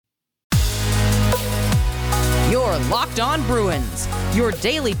Locked On Bruins, your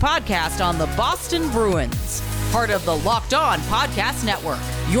daily podcast on the Boston Bruins. Part of the Locked On Podcast Network,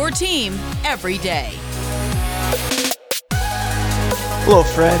 your team every day. Hello,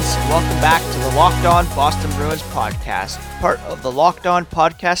 friends. Welcome back to the Locked On Boston Bruins podcast, part of the Locked On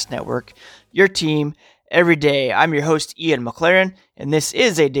Podcast Network, your team every day. I'm your host, Ian McLaren, and this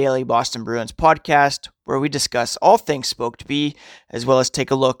is a daily Boston Bruins podcast where we discuss all things Spoke to Be, as well as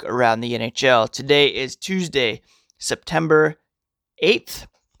take a look around the NHL. Today is Tuesday, September 8th,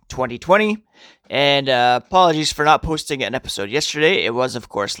 2020, and apologies for not posting an episode yesterday. It was, of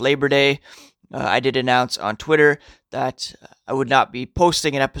course, Labor Day. I did announce on Twitter that I would not be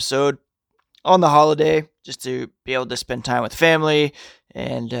posting an episode on the holiday, just to be able to spend time with family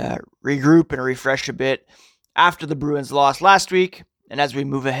and regroup and refresh a bit after the Bruins lost last week, and as we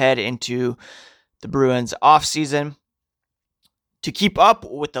move ahead into the Bruins off-season. To keep up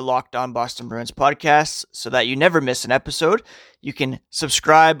with the Locked On Boston Bruins podcast so that you never miss an episode, you can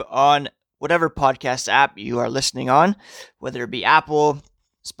subscribe on whatever podcast app you are listening on, whether it be Apple,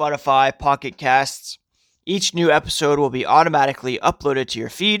 Spotify, Pocket Casts. Each new episode will be automatically uploaded to your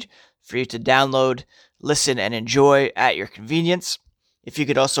feed for you to download, listen, and enjoy at your convenience. If you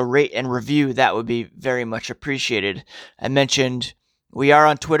could also rate and review, that would be very much appreciated. I mentioned we are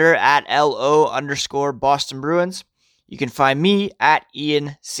on Twitter at LO_Boston Bruins. You can find me at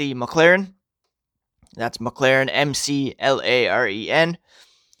Ian C. McLaren. That's McLaren, McLaren.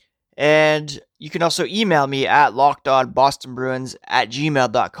 And you can also email me at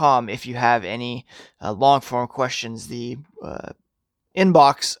lockedonbostonbruins@gmail.com if you have any long-form questions. The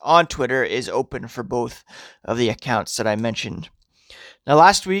inbox on Twitter is open for both of the accounts that I mentioned. Now,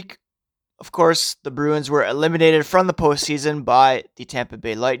 last week, of course, the Bruins were eliminated from the postseason by the Tampa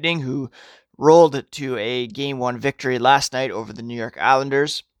Bay Lightning, who rolled to a Game 1 victory last night over the New York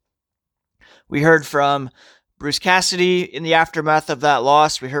Islanders. We heard from Bruce Cassidy in the aftermath of that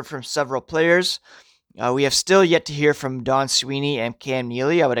loss. We heard from several players. We have still yet to hear from Don Sweeney and Cam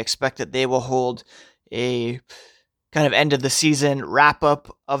Neely. I would expect that they will hold a kind of end of the season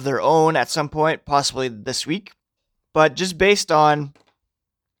wrap-up of their own at some point, possibly this week. But just based on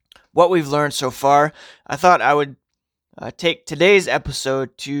what we've learned so far, I thought I would take today's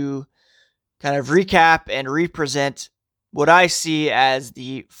episode to kind of recap and represent what I see as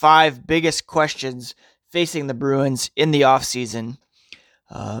the 5 biggest questions facing the Bruins in the offseason.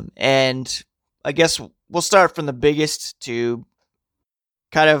 And I guess we'll start from the biggest to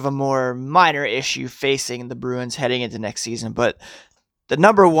kind of a more minor issue facing the Bruins heading into next season. But the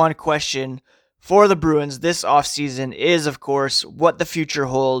number one question for the Bruins this offseason is, of course, what the future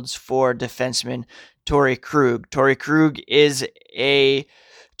holds for defenseman Torey Krug. Torey Krug is a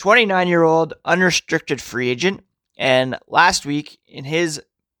 29-year-old unrestricted free agent, and last week in his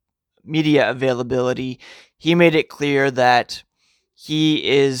media availability, he made it clear that he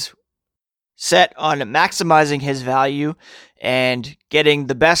is set on maximizing his value and getting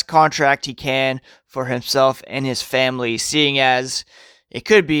the best contract he can for himself and his family, seeing as it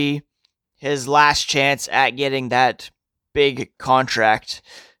could be his last chance at getting that big contract,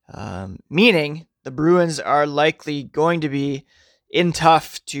 meaning the Bruins are likely going to be in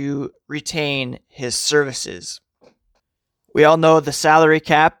tough to retain his services. We all know the salary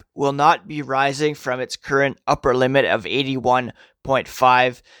cap will not be rising from its current upper limit of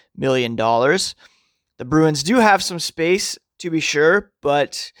 $81.5 million. The Bruins do have some space, to be sure,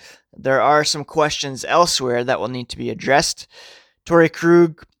 but there are some questions elsewhere that will need to be addressed. Torey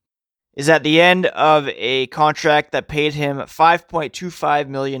Krug is at the end of a contract that paid him $5.25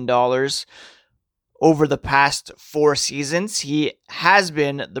 million over the past 4 seasons. He has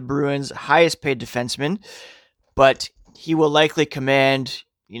been the Bruins' highest paid defenseman, but he will likely command,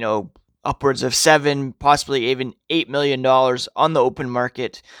 upwards of $7, possibly even $8 million on the open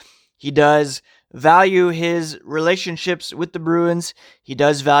market. He does value his relationships with the Bruins. He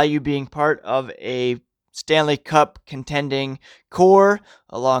does value being part of a Stanley Cup contending core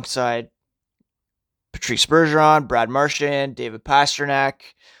alongside Patrice Bergeron, Brad Marchand, David Pastrnak,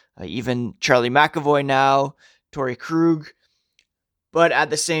 even Charlie McAvoy now, Torey Krug. But at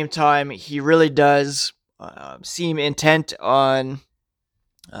the same time, he really does seem intent on,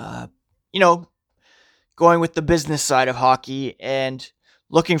 going with the business side of hockey and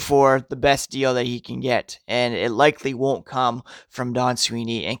looking for the best deal that he can get. And it likely won't come from Don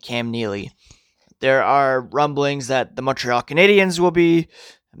Sweeney and Cam Neely. There are rumblings that the Montreal Canadiens will be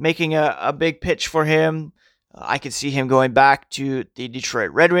making a big pitch for him. I could see him going back to the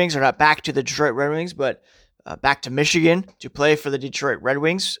Detroit Red Wings, or not back to the Detroit Red Wings, but back to Michigan to play for the Detroit Red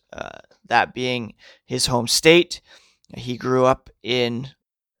Wings, that being his home state. He grew up in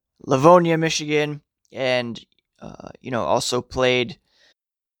Livonia, Michigan, and also played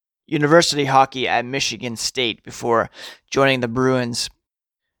university hockey at Michigan State before joining the Bruins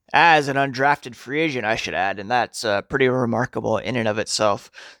as an undrafted free agent, I should add, and that's pretty remarkable in and of itself.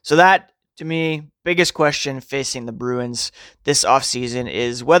 So that, to me, biggest question facing the Bruins this offseason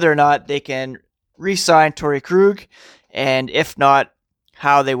is whether or not they can re-sign Torrey Krug, and if not,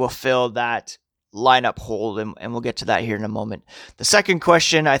 how they will fill that lineup hole, and we'll get to that here in a moment. The second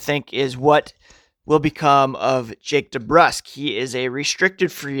question, I think, is what will become of Jake DeBrusk. He is a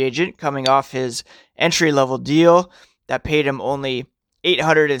restricted free agent coming off his entry-level deal that paid him only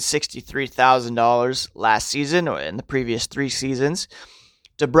 $863,000 last season, or in the previous 3 seasons.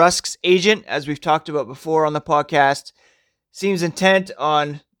 DeBrusk's agent, as we've talked about before on the podcast, seems intent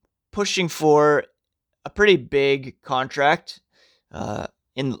on pushing for a pretty big contract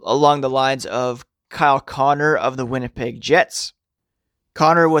along the lines of Kyle Connor of the Winnipeg Jets.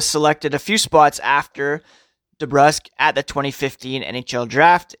 Connor was selected a few spots after DeBrusk at the 2015 NHL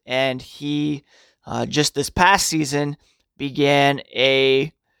Draft, and he just this past season began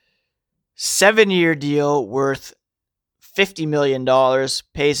a 7-year deal worth $50 million,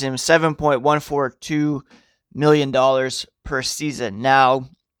 pays him $7.142 million per season. Now,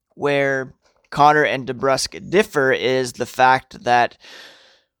 where Connor and DeBrusk differ is the fact that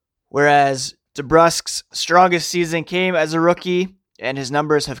whereas DeBrusk's strongest season came as a rookie, and his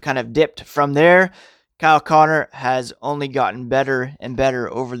numbers have kind of dipped from there, Kyle Connor has only gotten better and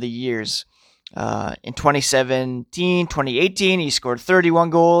better over the years. In 2017, 2018, he scored 31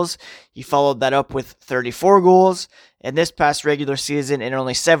 goals. He followed that up with 34 goals. And this past regular season, in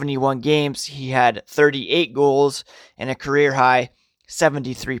only 71 games, he had 38 goals and a career-high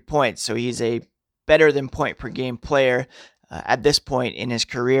 73 points. So he's a better than point per game player at this point in his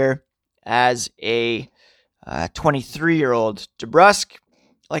career as a 23-year-old. DeBrusk,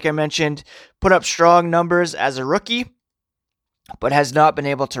 like I mentioned, put up strong numbers as a rookie, but has not been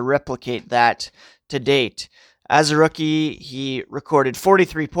able to replicate that to date. As a rookie, he recorded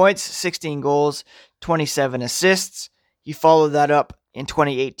 43 points, 16 goals, 27 assists. He followed that up in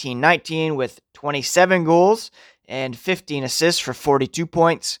 2018-19 with 27 goals and 15 assists for 42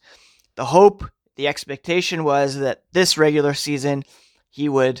 points. The hope, the expectation was that this regular season he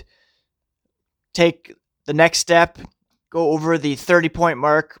would take the next step, go over the 30-point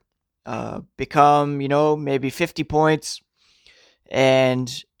mark, become, maybe 50 points,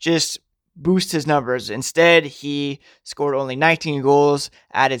 and just boost his numbers. Instead, he scored only 19 goals,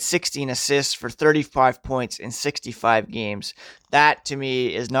 added 16 assists for 35 points in 65 games. That, to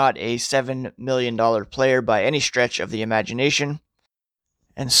me, is not a $7 million player by any stretch of the imagination,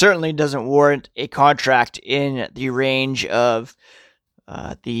 and certainly doesn't warrant a contract in the range of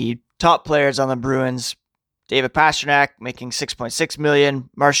the top players on the Bruins. David Pastrnak making $6.6 million,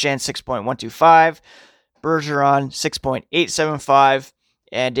 Marchand $6.125, Bergeron $6.875,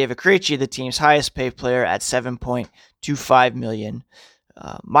 and David Krejci, the team's highest paid player, at $7.25 million.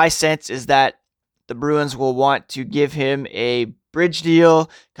 My sense is that the Bruins will want to give him a bridge deal,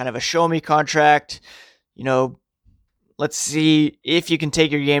 kind of a show-me contract. Let's see if you can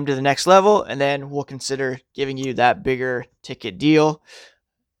take your game to the next level, and then we'll consider giving you that bigger ticket deal.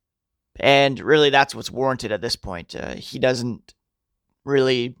 And really, that's what's warranted at this point. He hasn't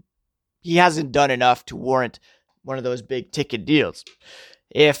done enough to warrant one of those big ticket deals.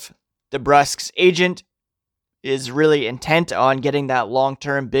 If DeBrusk's agent is really intent on getting that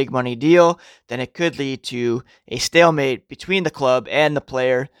long-term big money deal, then it could lead to a stalemate between the club and the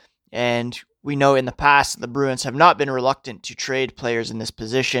player. And we know in the past, the Bruins have not been reluctant to trade players in this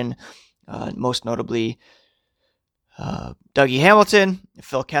position, most notably Dougie Hamilton,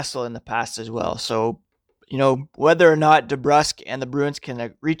 Phil Kessel in the past as well. So, whether or not DeBrusk and the Bruins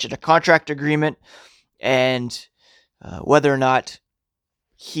can reach a contract agreement, and whether or not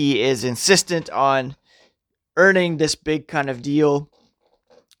he is insistent on earning this big kind of deal,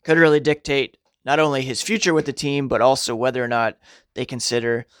 could really dictate not only his future with the team, but also whether or not they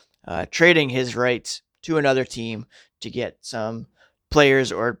consider trading his rights to another team to get some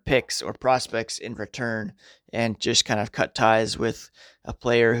players or picks or prospects in return, and just kind of cut ties with a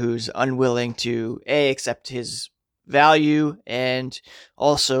player who's unwilling to accept his value and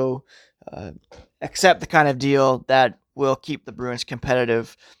also accept the kind of deal that will keep the Bruins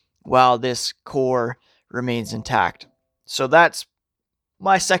competitive while this core remains intact. So that's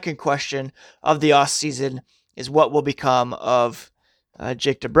my second question of the offseason, is what will become of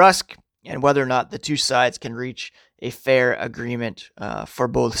Jake DeBrusk, and whether or not the two sides can reach a fair agreement for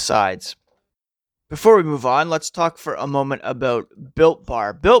both sides. Before we move on, let's talk for a moment about Built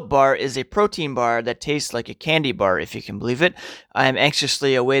Bar. Built Bar is a protein bar that tastes like a candy bar, if you can believe it. I am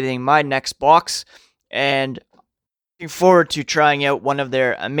anxiously awaiting my next box, and Looking forward to trying out one of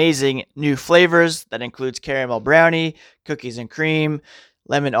their amazing new flavors that includes caramel brownie, cookies and cream,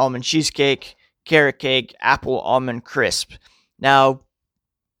 lemon almond cheesecake, carrot cake, apple almond crisp. Now,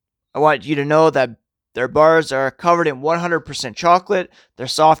 I want you to know that their bars are covered in 100% chocolate. They're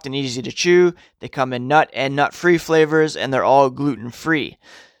soft and easy to chew. They come in nut and nut-free flavors, and they're all gluten-free.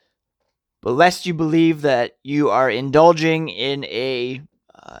 But lest you believe that you are indulging in a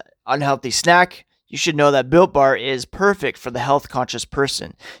unhealthy snack, you should know that Built Bar is perfect for the health-conscious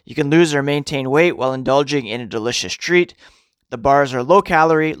person. You can lose or maintain weight while indulging in a delicious treat. The bars are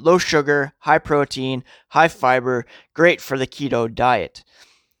low-calorie, low-sugar, high-protein, high-fiber, great for the keto diet.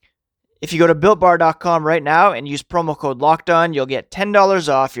 If you go to BuiltBar.com right now and use promo code LOCKEDON, you'll get $10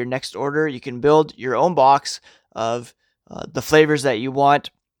 off your next order. You can build your own box of the flavors that you want.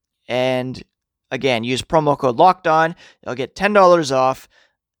 And again, use promo code LOCKEDON. You'll get $10 off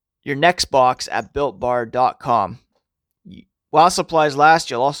your next box at BuiltBar.com. While supplies last,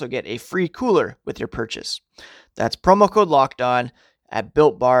 you'll also get a free cooler with your purchase. That's promo code LOCKEDON at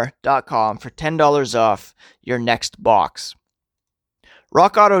BuiltBar.com for $10 off your next box.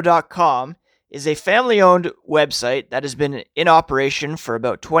 RockAuto.com is a family-owned website that has been in operation for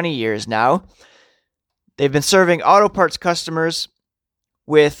about 20 years now. They've been serving auto parts customers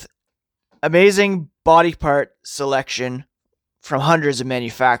with amazing body part selection from hundreds of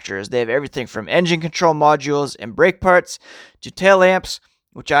manufacturers. They have everything from engine control modules and brake parts to tail lamps,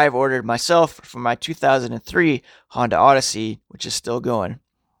 which I have ordered myself for my 2003 Honda Odyssey, which is still going.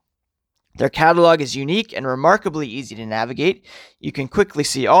 Their catalog is unique and remarkably easy to navigate. You can quickly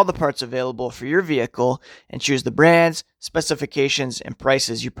see all the parts available for your vehicle and choose the brands, specifications, and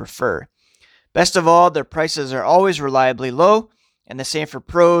prices you prefer. Best of all, their prices are always reliably low, and the same for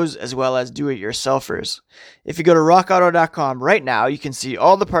pros as well as do-it-yourselfers. If you go to rockauto.com right now, you can see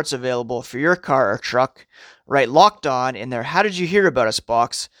all the parts available for your car or truck. Write Locked On in their How Did You Hear About Us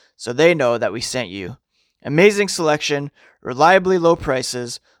box so they know that we sent you. Amazing selection, reliably low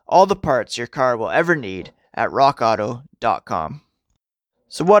prices, all the parts your car will ever need at rockauto.com.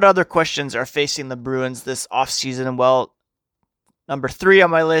 So what other questions are facing the Bruins this offseason? Well, number 3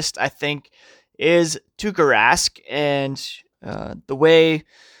 on my list, I think, is Tuukka Rask, and the way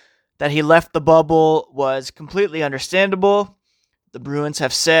that he left the bubble was completely understandable. The Bruins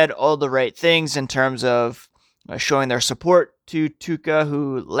have said all the right things in terms of showing their support to Tuukka,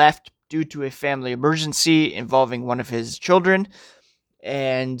 who left due to a family emergency involving one of his children.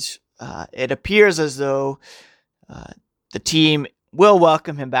 And it appears as though the team will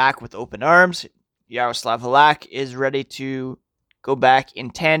welcome him back with open arms. Yaroslav Halak is ready to go back in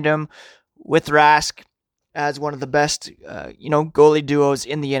tandem with Rask as one of the best, goalie duos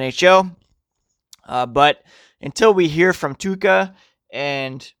in the NHL. But until we hear from Tuukka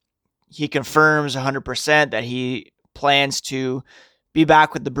and he confirms 100% that he plans to be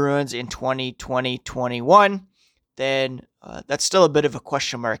back with the Bruins in 2020-21, then that's still a bit of a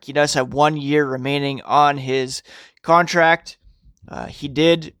question mark. He does have 1 year remaining on his contract. He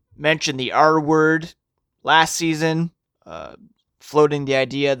did mention the R word last season, floating the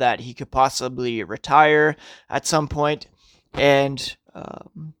idea that he could possibly retire at some point. And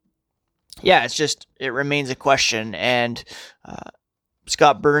it remains a question. And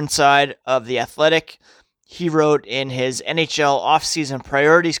Scott Burnside of The Athletic, he wrote in his NHL offseason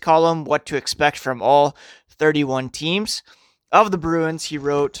priorities column what to expect from all 31 teams. Of the Bruins, he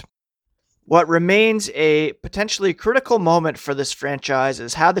wrote, "What remains a potentially critical moment for this franchise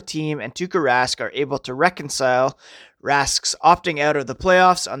is how the team and Tuukka Rask are able to reconcile Rask's opting out of the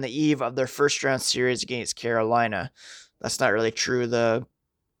playoffs on the eve of their first-round series against Carolina." That's not really true. The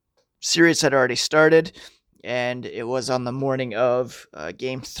series had already started, and it was on the morning of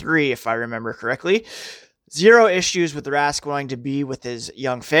Game 3, if I remember correctly. Zero issues with Rask wanting to be with his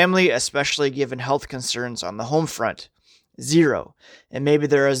young family, especially given health concerns on the home front. Zero. And maybe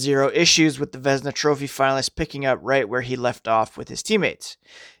there are zero issues with the Vezina Trophy finalist picking up right where he left off with his teammates.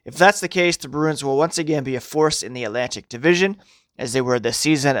 If that's the case, the Bruins will once again be a force in the Atlantic Division, as they were this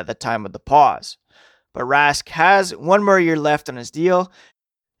season at the time of the pause. But Rask has 1 more year left on his deal,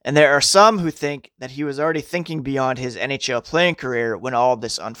 and there are some who think that he was already thinking beyond his NHL playing career when all of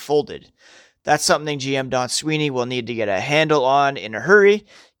this unfolded. That's something GM Don Sweeney will need to get a handle on in a hurry,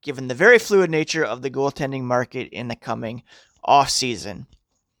 given the very fluid nature of the goaltending market in the coming offseason.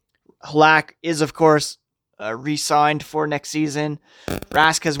 Halak is, of course, re-signed for next season.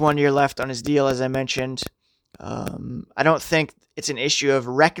 Rask has 1 year left on his deal, as I mentioned. I don't think it's an issue of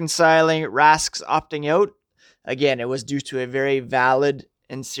reconciling Rask's opting out. Again, it was due to a very valid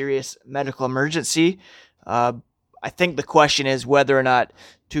and serious medical emergency. I think the question is whether or not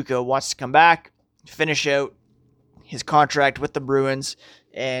Tuukka wants to come back, finish out his contract with the Bruins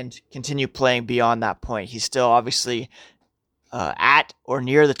and continue playing beyond that point. He's still obviously at or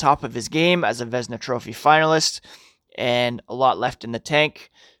near the top of his game as a Vezina Trophy finalist, and a lot left in the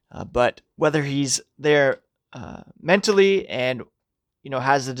tank. But whether he's there mentally and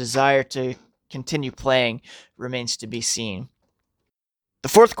has the desire to continue playing remains to be seen. The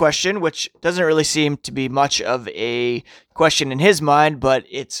fourth question, which doesn't really seem to be much of a question in his mind, but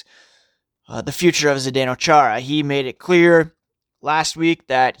it's the future of Zdeno Chara. He made it clear last week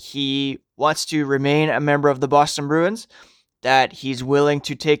that he wants to remain a member of the Boston Bruins, that he's willing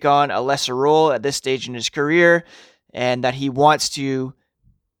to take on a lesser role at this stage in his career, and that he wants to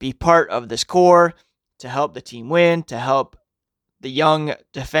be part of this core to help the team win, to help the young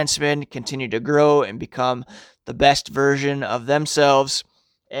defensemen continue to grow and become the best version of themselves.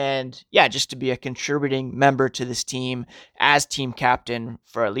 And just to be a contributing member to this team as team captain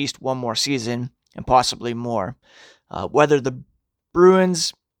for at least one more season and possibly more. Whether the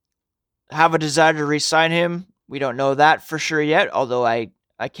Bruins have a desire to re-sign him, we don't know that for sure yet, although I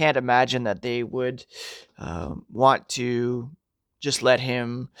can't imagine that they would want to just let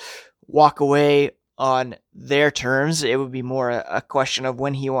him walk away on their terms. It would be more a question of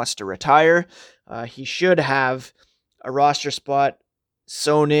when he wants to retire. He should have a roster spot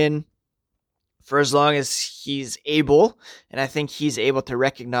sewn in for as long as he's able, and I think he's able to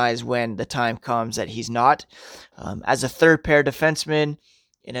recognize when the time comes that he's not. As a third pair defenseman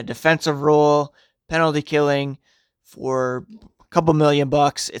in a defensive role, penalty killing for a couple $1 million,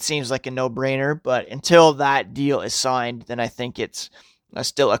 it seems like a no-brainer, but until that deal is signed, then I think it's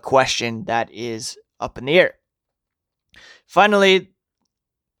still a question that is up in the air. Finally,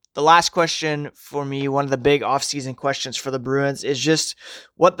 the last question for me, one of the big offseason questions for the Bruins, is just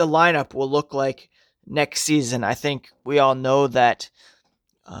what the lineup will look like next season. I think we all know that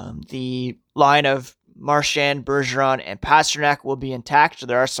the line of Marchand, Bergeron, and Pastrnak will be intact.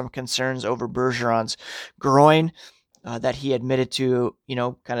 There are some concerns over Bergeron's groin that he admitted to,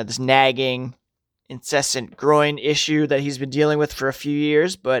 kind of this nagging, incessant groin issue that he's been dealing with for a few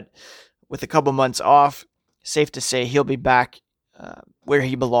years. But with a couple months off, safe to say he'll be back where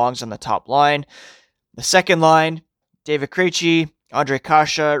he belongs on the top line. The second line, David Krejci, Andre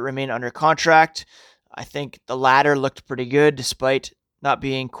Kasha remain under contract. I think the latter looked pretty good despite not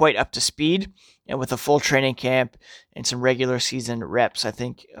being quite up to speed. And with a full training camp and some regular season reps, I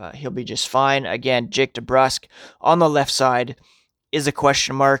think he'll be just fine. Again, Jake DeBrusk on the left side is a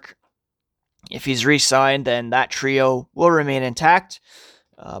question mark. If he's re-signed, then that trio will remain intact.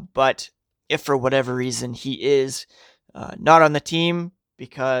 But if for whatever reason he is not on the team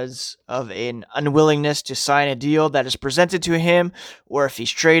because of an unwillingness to sign a deal that is presented to him, or if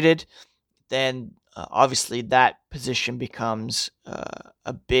he's traded, then obviously that position becomes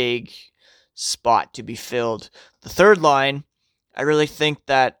a big spot to be filled. The third line, I really think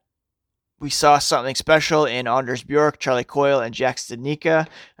that we saw something special in Anders Bjork, Charlie Coyle, and Jack Studnicka.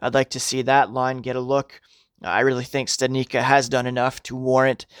 I'd like to see that line get a look. I really think Studnicka has done enough to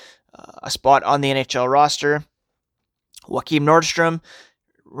warrant a spot on the NHL roster. Joakim Nordstrom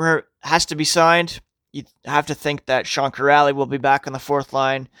has to be signed. You have to think that Sean Kuraly will be back on the fourth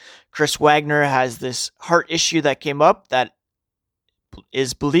line. Chris Wagner has this heart issue that came up that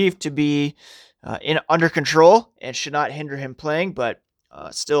is believed to be under control and should not hinder him playing, but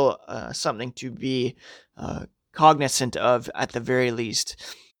still something to be cognizant of at the very least.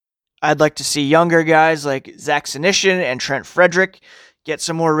 I'd like to see younger guys like Zach Senyshyn and Trent Frederic get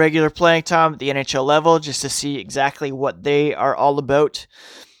some more regular playing time at the NHL level just to see exactly what they are all about.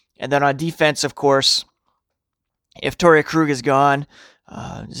 And then on defense, of course, if Torrey Krug is gone,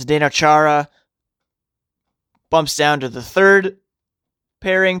 Zdeno Chara bumps down to the third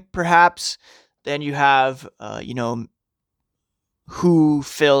pairing, perhaps. Then you have, who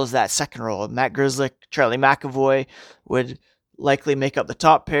fills that second role. Matt Grzelcyk, Charlie McAvoy would likely make up the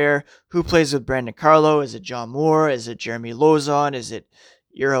top pair. Who plays with Brandon Carlo? Is it John Moore? Is it Jeremy Lauzon? Is it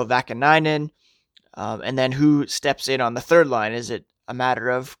Urho Vakanainen? And then who steps in on the third line? Is it a matter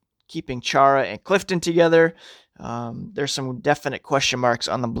of keeping Chara and Clifton together? There's some definite question marks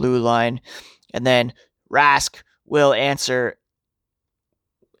on the blue line. And then Rask will answer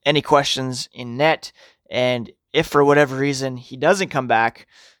any questions in net. And if for whatever reason he doesn't come back,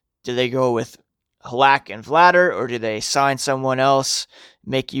 do they go with Halak and Vladar, or do they sign someone else,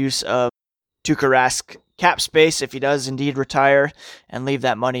 make use of Tuukka Rask cap space if he does indeed retire, and leave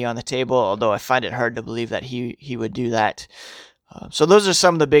that money on the table? Although I find it hard to believe that he would do that. So those are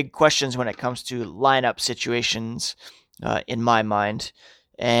some of the big questions when it comes to lineup situations in my mind.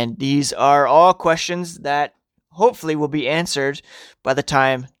 And these are all questions that hopefully will be answered by the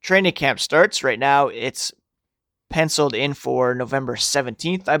time training camp starts. Right now, it's penciled in for November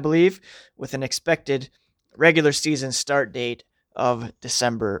 17th, I believe, with an expected regular season start date of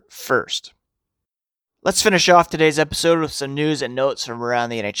December 1st. Let's finish off today's episode with some news and notes from around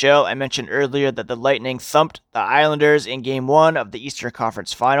the NHL. I mentioned earlier that the Lightning thumped the Islanders in Game 1 of the Eastern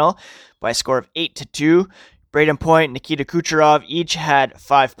Conference Final by a score of 8-2. Brayden Point, Nikita Kucherov each had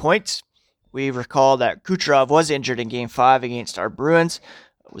 5 points. We recall that Kucherov was injured in Game 5 against our Bruins,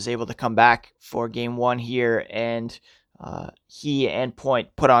 was able to come back for Game 1 here, and he and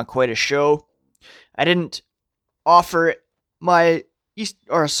Point put on quite a show. I didn't offer my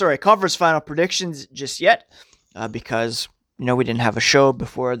conference final predictions just yet because we didn't have a show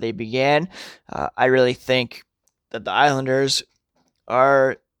before they began. I really think that the Islanders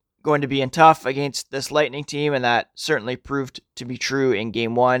are going to be in tough against this Lightning team, and that certainly proved to be true in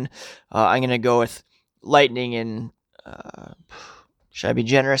Game 1. I'm going to go with Lightning in, should I be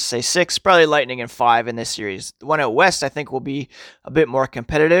generous, say 6? Probably Lightning in 5 in this series. The one out west I think will be a bit more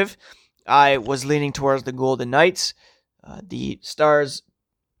competitive. I was leaning towards the Golden Knights. The Stars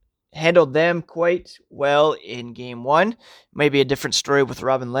handled them quite well in Game 1. Maybe a different story with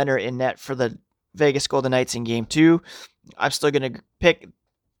Robin Lehner in net for the Vegas Golden Knights in Game 2. I'm still going to pick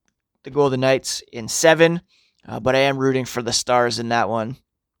the Golden Knights in 7, but I am rooting for the Stars in that one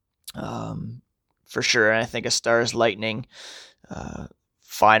for sure. And I think a Stars Lightning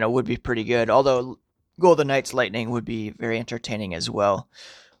final would be pretty good, although Golden Knights Lightning would be very entertaining as well.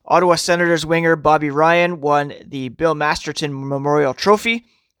 Ottawa Senators winger Bobby Ryan won the Bill Masterton Memorial Trophy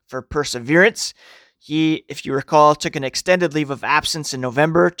for perseverance. He, if you recall, took an extended leave of absence in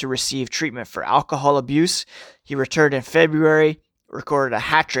November to receive treatment for alcohol abuse. He returned in February, recorded a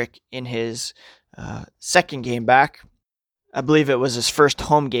hat trick in his second game back. I believe it was his first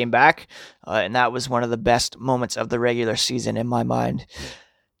home game back, and that was one of the best moments of the regular season in my mind.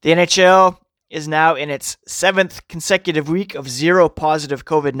 The NHL is now in its 7th consecutive week of 0 positive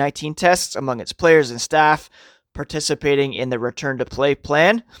COVID-19 tests among its players and staff participating in the return to play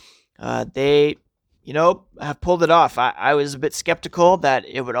plan. They, have pulled it off. I was a bit skeptical that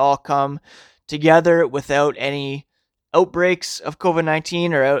it would all come together without any outbreaks of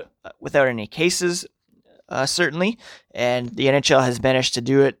COVID-19 or without any cases, certainly. And the NHL has managed to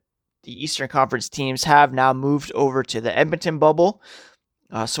do it. The Eastern Conference teams have now moved over to the Edmonton bubble.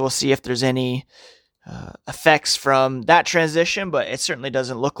 So we'll see if there's any effects from that transition, but it certainly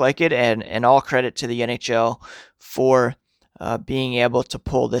doesn't look like it. And all credit to the NHL for being able to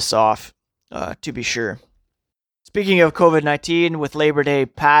pull this off, to be sure. Speaking of COVID-19, with Labor Day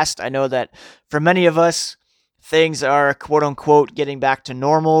past, I know that for many of us, things are quote-unquote getting back to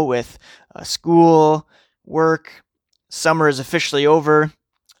normal with school, work. Summer is officially over.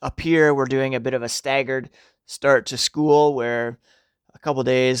 Up here, we're doing a bit of a staggered start to school where a couple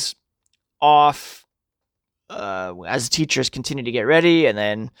days off as teachers continue to get ready, and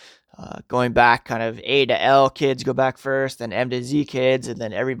then going back kind of A to L kids go back first, then M to Z kids, and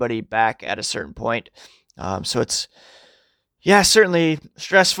then everybody back at a certain point. So it's, certainly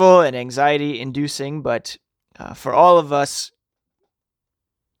stressful and anxiety inducing, but for all of us,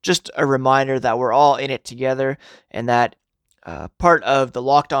 just a reminder that we're all in it together, and that part of the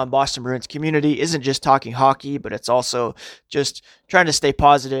Locked On Boston Bruins community isn't just talking hockey, but it's also just trying to stay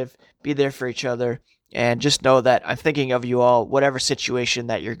positive, be there for each other, and just know that I'm thinking of you all, whatever situation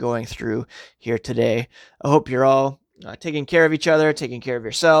that you're going through here today. I hope you're all taking care of each other, taking care of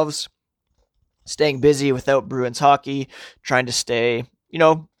yourselves, staying busy without Bruins hockey, trying to stay,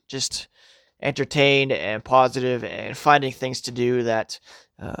 just entertained and positive, and finding things to do that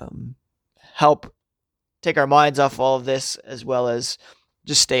help take our minds off all of this, as well as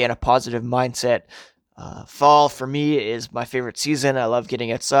just stay in a positive mindset. Fall for me is my favorite season. I love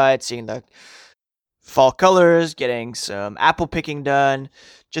getting outside, seeing the fall colors, getting some apple picking done,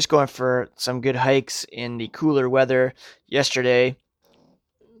 just going for some good hikes in the cooler weather. Yesterday,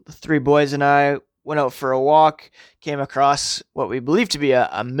 the 3 boys and I went out for a walk, came across what we believe to be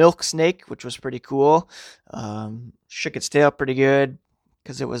a milk snake, which was pretty cool. Shook its tail pretty good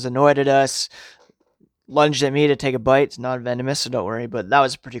because it was annoyed at us. Lunged at me to take a bite. It's non-venomous, so don't worry. But that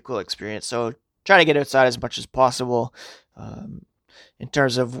was a pretty cool experience. So trying to get outside as much as possible. In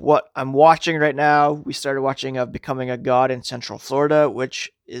terms of what I'm watching right now, we started watching Becoming a God in Central Florida,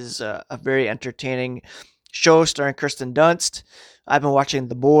 which is a very entertaining show starring Kirsten Dunst. I've been watching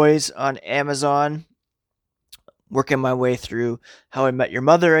The Boys on Amazon, working my way through How I Met Your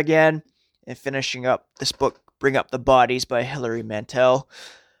Mother again, and finishing up this book, Bring Up the Bodies by Hilary Mantel.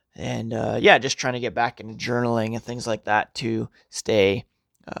 And just trying to get back into journaling and things like that to stay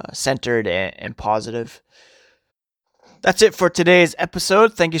centered and positive. That's it for today's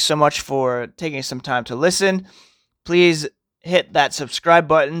episode. Thank you so much for taking some time to listen. please hit that subscribe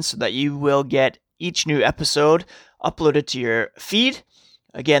button so that you will get each new episode uploaded to your feed.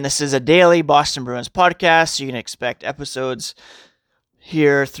 Again, this is a daily Boston Bruins podcast, so you can expect episodes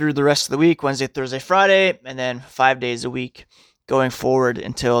here through the rest of the week, Wednesday, Thursday, Friday, and then 5 days a week going forward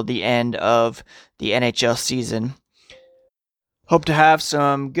until the end of the NHL season. Hope to have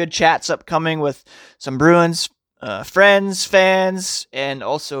some good chats upcoming with some Bruins friends, fans, and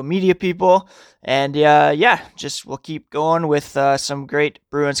also media people. And we'll keep going with some great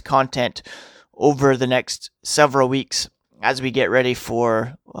Bruins content over the next several weeks as we get ready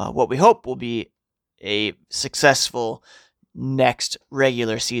for what we hope will be a successful next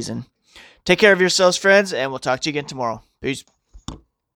regular season. Take care of yourselves, friends, and we'll talk to you again tomorrow. Peace.